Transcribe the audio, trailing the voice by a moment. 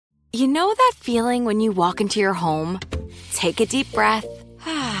You know that feeling when you walk into your home, take a deep breath,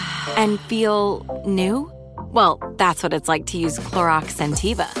 and feel new? Well, that's what it's like to use Clorox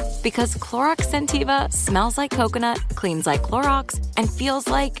Scentiva. Because Clorox Scentiva smells like coconut, cleans like Clorox, and feels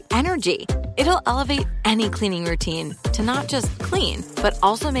like energy. It'll elevate any cleaning routine to not just clean, but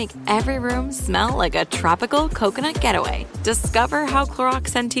also make every room smell like a tropical coconut getaway. Discover how Clorox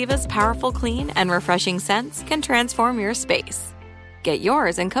Scentiva's powerful clean and refreshing scents can transform your space. Get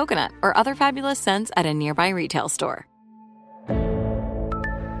yours in coconut or other fabulous scents at a nearby retail store.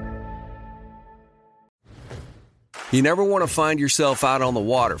 You never want to find yourself out on the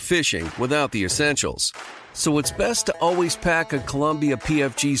water fishing without the essentials. So it's best to always pack a Columbia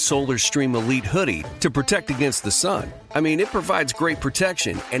PFG Solar Stream Elite hoodie to protect against the sun. I mean, it provides great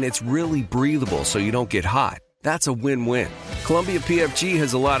protection and it's really breathable so you don't get hot. That's a win-win. Columbia PFG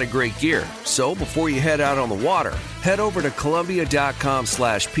has a lot of great gear. So before you head out on the water, head over to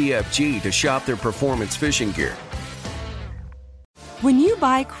Columbia.com/PFG to shop their performance fishing gear. When you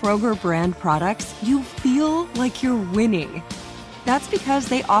buy Kroger brand products, you feel like you're winning. That's because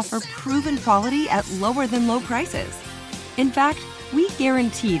they offer proven quality at lower than low prices. In fact, we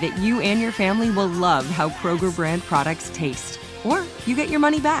guarantee that you and your family will love how Kroger brand products taste, or you get your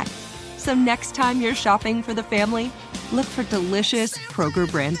money back. So next time you're shopping for the family, look for delicious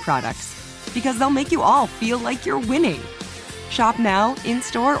Kroger brand products, because they'll make you all feel like you're winning. Shop now,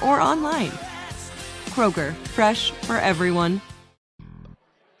 in-store, or online. Kroger, fresh for everyone.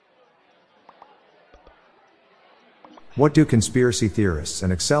 What do conspiracy theorists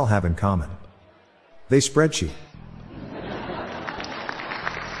and Excel have in common? They spreadsheet.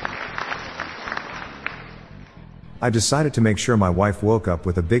 I decided to make sure my wife woke up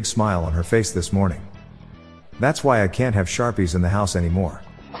with a big smile on her face this morning. That's why I can't have Sharpies in the house anymore.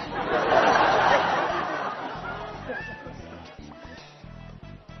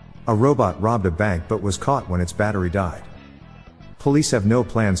 A robot robbed a bank but was caught when its battery died. Police have no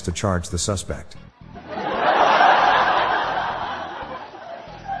plans to charge the suspect.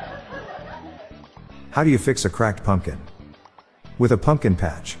 How do you fix a cracked pumpkin? With a pumpkin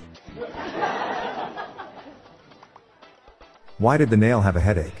patch. Why did the nail have a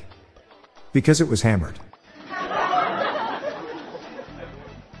headache? Because it was hammered.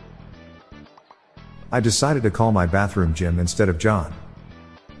 I decided to call my bathroom Jim instead of John.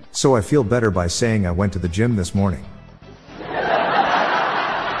 So I feel better by saying I went to the gym this morning.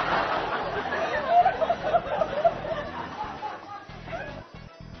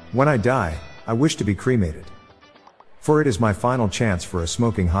 When I die, I wish to be cremated. For it is my final chance for a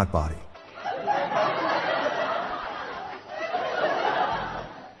smoking hot body.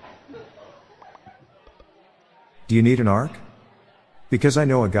 Do you need an ark? Because I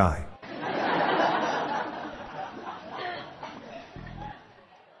know a guy.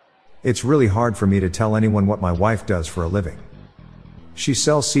 It's really hard for me to tell anyone what my wife does for a living. She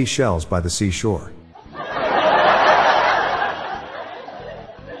sells seashells by the seashore.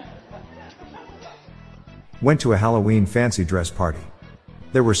 Went to a Halloween fancy dress party.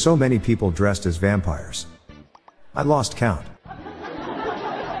 There were so many people dressed as vampires. I lost count.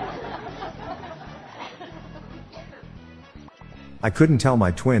 I couldn't tell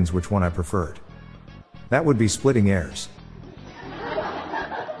my twins which one I preferred. That would be splitting hairs.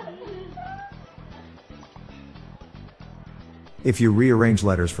 If you rearrange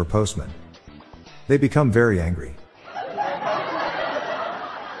letters for postmen, they become very angry.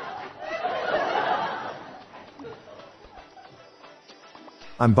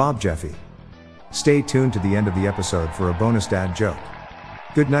 I'm Bob Jeffy. Stay tuned to the end of the episode for a bonus dad joke.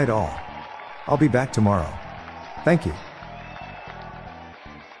 Good night all. I'll be back tomorrow. Thank you.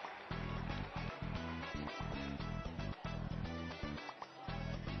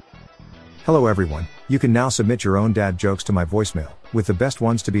 Hello everyone, you can now submit your own dad jokes to my voicemail, with the best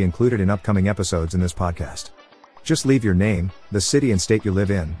ones to be included in upcoming episodes in this podcast. Just leave your name, the city and state you live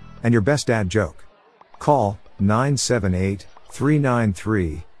in, and your best dad joke. Call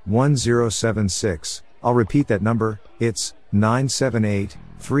 978-393-1076. I'll repeat that number, it's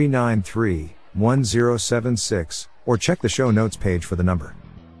 978-393-1076, or check the show notes page for the number.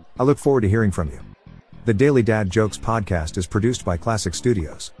 I look forward to hearing from you. The Daily Dad Jokes podcast is produced by Classic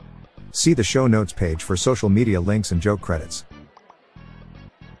Studios. See the show notes page for social media links and joke credits.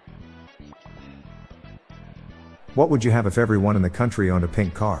 What would you have if everyone in the country owned a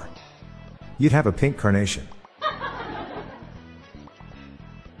pink car? You'd have a pink carnation.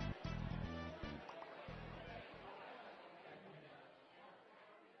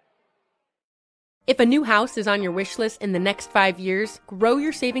 If a new house is on your wish list in the next 5 years, grow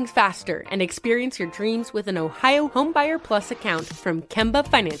your savings faster and experience your dreams with an Ohio Homebuyer Plus account from Kemba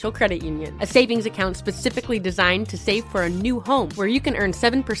Financial Credit Union. A savings account specifically designed to save for a new home where you can earn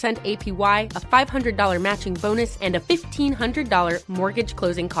 7% APY, a $500 matching bonus, and a $1,500 mortgage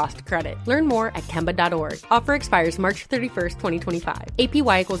closing cost credit. Learn more at Kemba.org. Offer expires March 31st, 2025.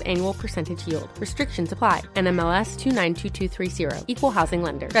 APY equals annual percentage yield. Restrictions apply. NMLS 292230. Equal housing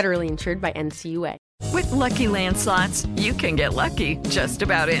lender. Federally insured by NCUA. With Lucky Land Slots, you can get lucky just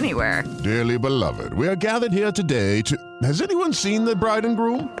about anywhere. Dearly beloved, we are gathered here today to... Has anyone seen the bride and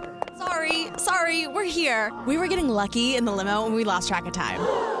groom? Sorry, we're here. We were getting lucky in the limo and we lost track of time.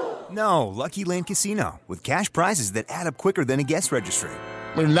 No, Lucky Land Casino, with cash prizes that add up quicker than a guest registry.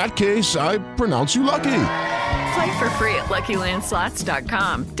 In that case, I pronounce you lucky. Play for free at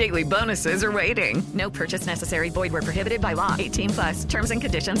LuckyLandSlots.com. Daily bonuses are waiting. No purchase necessary. Void where prohibited by law. 18+. Terms and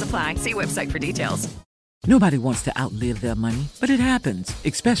conditions apply. See website for details. Nobody wants to outlive their money, but it happens,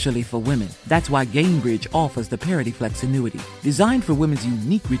 especially for women. That's why Gainbridge offers the Parity Flex annuity, designed for women's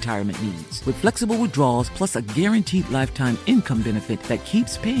unique retirement needs, with flexible withdrawals plus a guaranteed lifetime income benefit that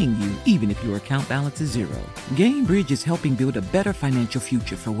keeps paying you even if your account balance is zero. Gainbridge is helping build a better financial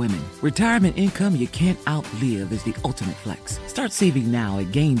future for women. Retirement income you can't outlive is the ultimate flex. Start saving now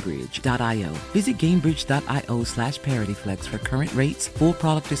at Gainbridge.io. Visit Gainbridge.io/ParityFlex for current rates, full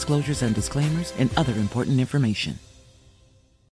product disclosures and disclaimers, and other important information.